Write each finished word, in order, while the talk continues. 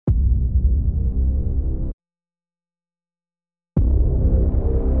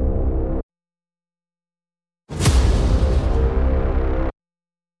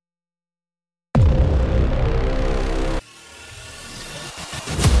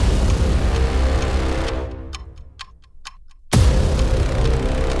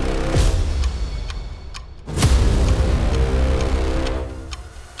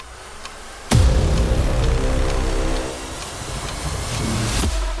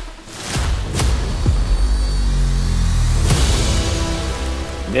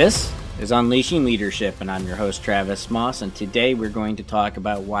This is Unleashing Leadership, and I'm your host, Travis Moss, and today we're going to talk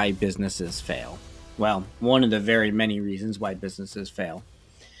about why businesses fail. Well, one of the very many reasons why businesses fail.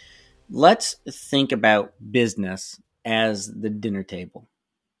 Let's think about business as the dinner table.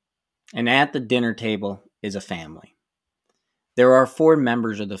 And at the dinner table is a family. There are 4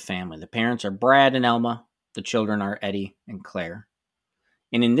 members of the family. The parents are Brad and Elma. The children are Eddie and Claire.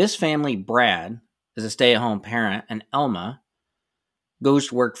 And in this family, Brad is a stay-at-home parent, and Elma goes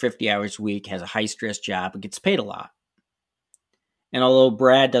to work 50 hours a week, has a high-stress job, and gets paid a lot. And although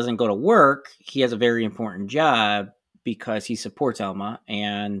Brad doesn't go to work, he has a very important job because he supports Elma,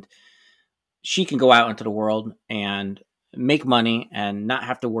 and she can go out into the world and make money and not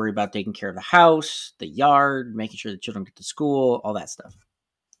have to worry about taking care of the house, the yard, making sure the children get to school, all that stuff.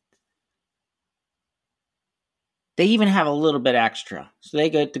 They even have a little bit extra. So they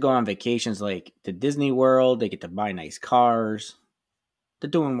get to go on vacations like to Disney World. They get to buy nice cars. They're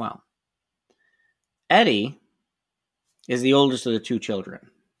doing well. Eddie is the oldest of the 2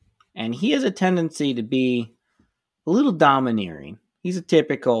 children. And he has a tendency to be a little domineering. He's a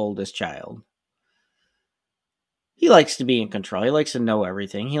typical oldest child. He likes to be in control. He likes to know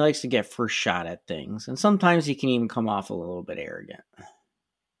everything. He likes to get first shot at things. And sometimes he can even come off a little bit arrogant.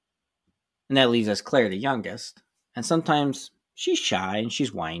 And that leaves us Claire, the youngest. And sometimes she's shy and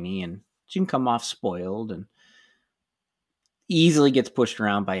she's whiny and she can come off spoiled and easily gets pushed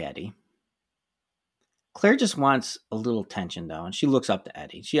around by Eddie. Claire just wants a little attention, though, and she looks up to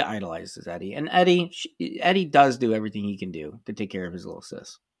Eddie. She idolizes Eddie. And Eddie does do everything he can do to take care of his little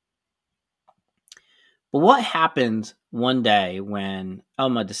sis. But what happens one day when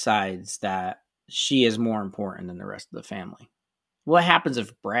Elma decides that she is more important than the rest of the family? What happens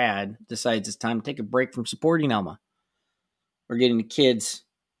if Brad decides it's time to take a break from supporting Elma or getting the kids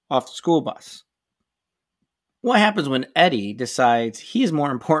off the school bus? What happens when Eddie decides he is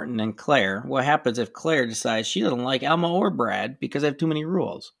more important than Claire? What happens if Claire decides she doesn't like Elma or Brad because they have too many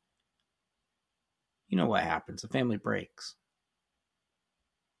rules? You know what happens. The family breaks.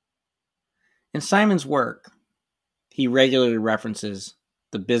 In Simon's work, he regularly references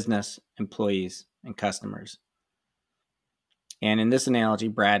the business, employees, and customers. And in this analogy,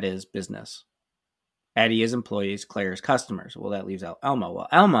 Brad is business. Eddie is employees, Claire is customers. Well, that leaves out Elma. Well,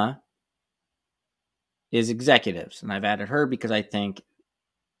 Elma is executives, and I've added her because I think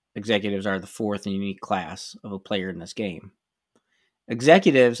executives are the 4th and unique class of a player in this game.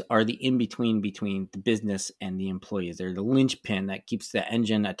 Executives are the in-between between the business and the employees. They're the linchpin that keeps the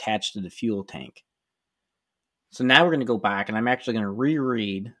engine attached to the fuel tank. So now we're going to go back, and I'm actually going to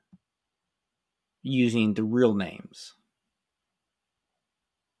reread using the real names.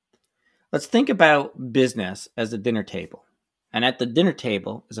 Let's think about business as the dinner table. And at the dinner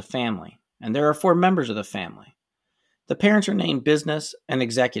table is a family. And there are 4 members of the family. The parents are named business and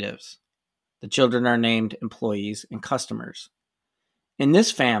executives. The children are named employees and customers. In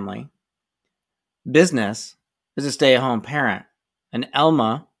this family, business is a stay-at-home parent. And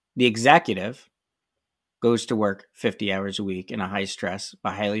Elma, the executive, goes to work 50 hours a week in a high-stress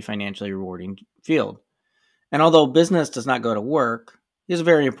but highly financially rewarding field. And although business does not go to work, he has a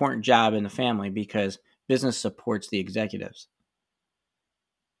very important job in the family because business supports the executives,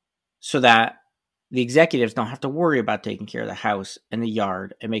 so that the executives don't have to worry about taking care of the house and the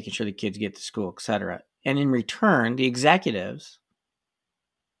yard and making sure the kids get to school, etc. And in return, the executives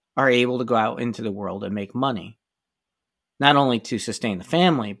are able to go out into the world and make money, not only to sustain the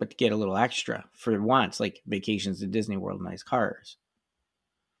family, but to get a little extra for wants like vacations to Disney World and nice cars.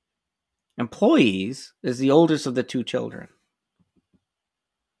 Employees is the oldest of the 2 children.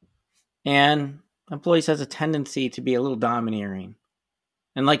 And employees has a tendency to be a little domineering.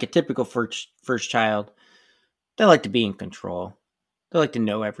 And like a typical first child, they like to be in control. They like to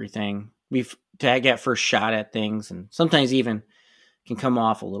know everything. To get first shot at things, and sometimes even can come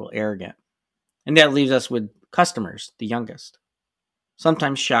off a little arrogant. And that leaves us with customers, the youngest.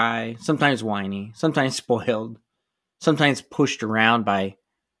 Sometimes shy, sometimes whiny, sometimes spoiled, sometimes pushed around by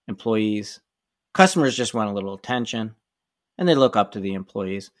employees. Customers just want a little attention, and they look up to the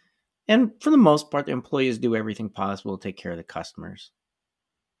employees. And for the most part, the employees do everything possible to take care of the customers.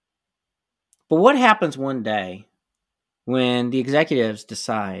 But what happens one day when the executives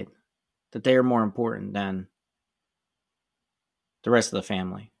decide that they are more important than the rest of the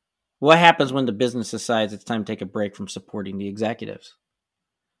family? What happens when the business decides it's time to take a break from supporting the executives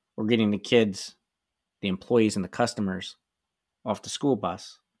or getting the kids, the employees, and the customers off the school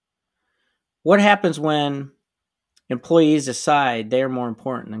bus? What happens when employees decide they're more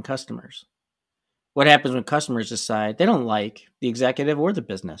important than customers? What happens when customers decide they don't like the executive or the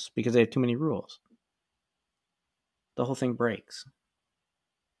business because they have too many rules? The whole thing breaks.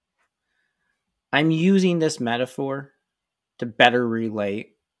 I'm using this metaphor to better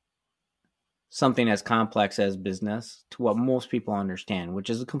relate something as complex as business to what most people understand, which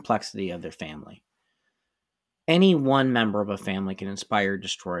is the complexity of their family. Any one member of a family can inspire or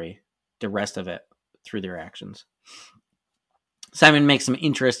destroy the rest of it through their actions. Simon makes some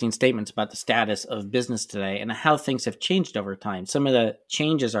interesting statements about the status of business today and how things have changed over time. Some of the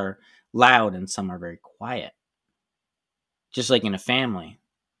changes are loud and some are very quiet. Just like in a family,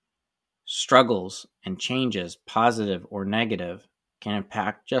 struggles and changes, positive or negative, can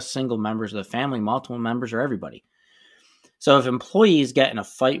impact just single members of the family, multiple members, or everybody. So if employees get in a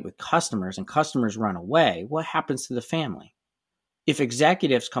fight with customers and customers run away, what happens to the family? If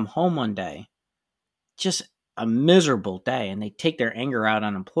executives come home one day, just a miserable day, and they take their anger out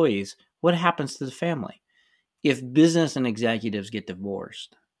on employees, what happens to the family? If business and executives get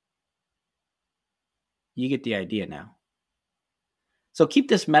divorced, you get the idea now. So keep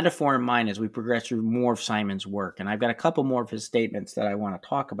this metaphor in mind as we progress through more of Simon's work. And I've got a couple more of his statements that I want to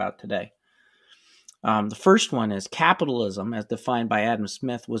talk about today. The first one is capitalism, as defined by Adam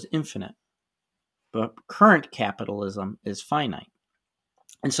Smith, was infinite, but current capitalism is finite.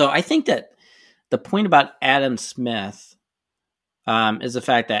 And so I think that the point about Adam Smith is the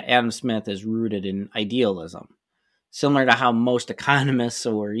fact that Adam Smith is rooted in idealism, similar to how most economists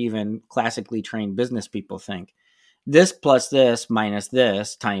or even classically trained business people think. This plus this minus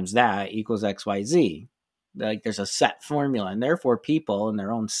this times that equals XYZ. Like there's a set formula, and therefore people in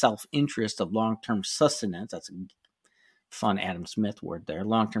their own self-interest of long-term sustenance, that's a fun Adam Smith word there,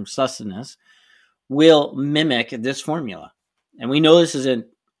 long-term sustenance, will mimic this formula. And we know this isn't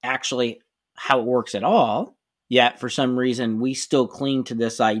actually how it works at all, yet for some reason we still cling to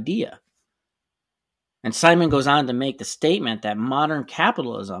this idea. And Simon goes on to make the statement that modern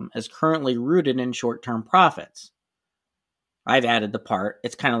capitalism is currently rooted in short-term profits. I've added the part,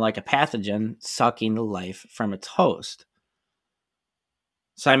 it's kind of like a pathogen sucking the life from its host.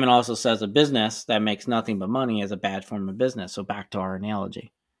 Simon also says a business that makes nothing but money is a bad form of business. So back to our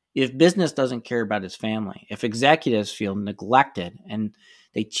analogy. If business doesn't care about its family, if executives feel neglected and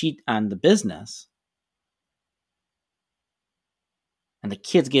they cheat on the business, and the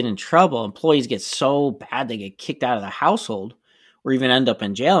kids get in trouble, employees get so bad they get kicked out of the household or even end up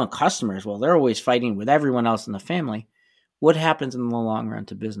in jail, and customers, well, they're always fighting with everyone else in the family, what happens in the long run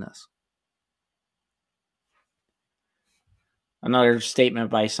to business? Another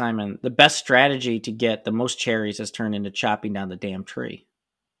statement by Simon, the best strategy to get the most cherries is turned into chopping down the damn tree.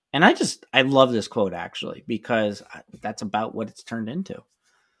 And I love this quote actually, because that's about what it's turned into.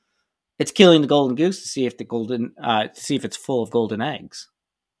 It's killing the golden goose to see if it's full of golden eggs,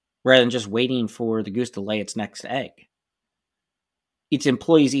 rather than just waiting for the goose to lay its next egg. It's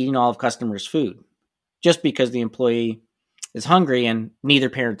employees eating all of customers' food, just because the employee is hungry and neither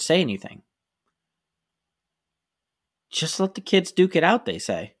parent say anything. Just let the kids duke it out, they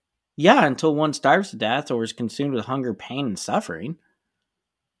say. Yeah, until one starves to death or is consumed with hunger, pain, and suffering.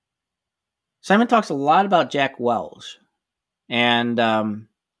 Simon talks a lot about Jack Welch, and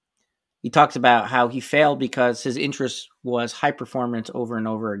he talks about how he failed because his interest was high performance over and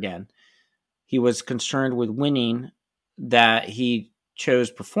over again. He was concerned with winning, that he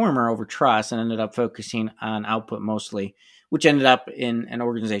chose performer over trust and ended up focusing on output mostly, which ended up in an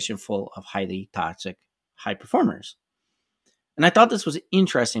organization full of highly toxic high performers. And I thought this was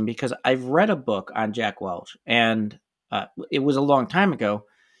interesting because I've read a book on Jack Welch, and it was a long time ago.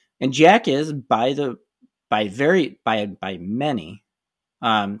 And Jack is by many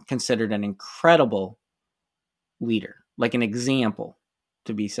considered an incredible leader, like an example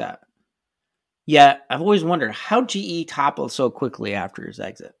to be set. Yet I've always wondered how GE toppled so quickly after his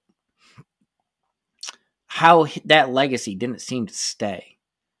exit. How that legacy didn't seem to stay.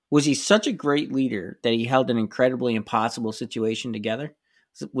 Was he such a great leader that he held an incredibly impossible situation together?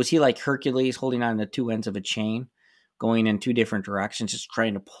 Was he like Hercules holding on to two ends of a chain, going in two different directions, just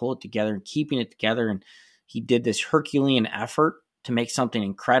trying to pull it together and keeping it together? And he did this Herculean effort to make something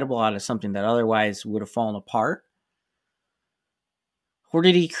incredible out of something that otherwise would have fallen apart? Or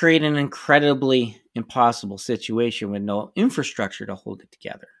did he create an incredibly impossible situation with no infrastructure to hold it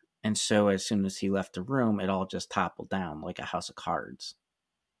together? And so as soon as he left the room, it all just toppled down like a house of cards.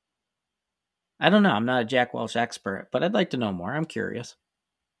 I don't know. I'm not a Jack Welch expert, but I'd like to know more. I'm curious.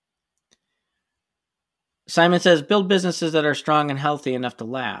 Simon says, build businesses that are strong and healthy enough to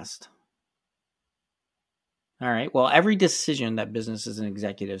last. All right. Well, every decision that businesses and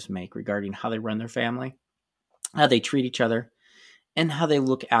executives make regarding how they run their family, how they treat each other, and how they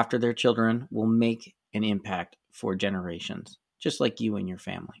look after their children will make an impact for generations, just like you and your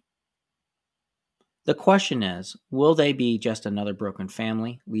family. The question is, will they be just another broken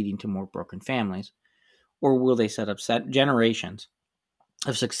family leading to more broken families, or will they set up generations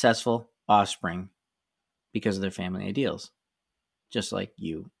of successful offspring because of their family ideals, just like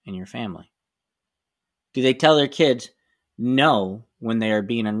you and your family? Do they tell their kids no when they are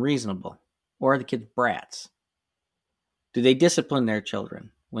being unreasonable, or are the kids brats? Do they discipline their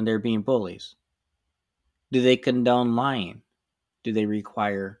children when they're being bullies? Do they condone lying? Do they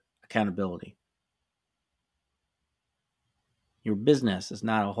require accountability? Your business is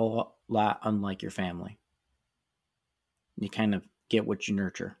not a whole lot unlike your family. You kind of get what you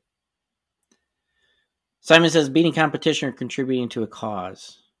nurture. Simon says, beating competition or contributing to a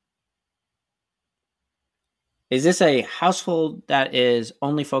cause. Is this a household that is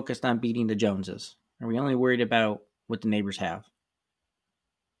only focused on beating the Joneses? Are we only worried about what the neighbors have?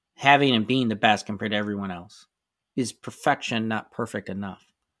 Having and being the best compared to everyone else. Is perfection not perfect enough?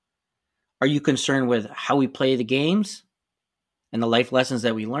 Are you concerned with how we play the games and the life lessons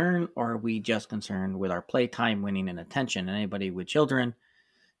that we learn, or are we just concerned with our playtime, winning, and attention? And anybody with children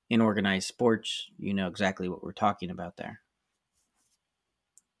in organized sports, you know exactly what we're talking about there.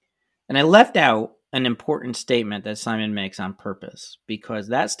 And I left out an important statement that Simon makes on purpose, because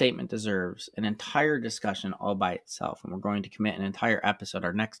that statement deserves an entire discussion all by itself. And we're going to commit an entire episode,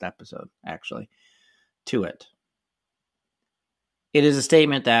 our next episode, actually, to it. It is a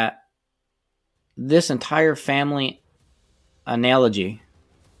statement that this entire family analogy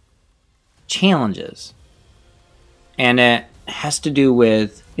challenges. And it has to do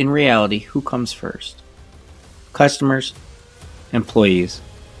with, in reality, who comes first? Customers, employees,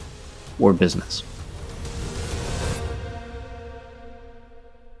 or business?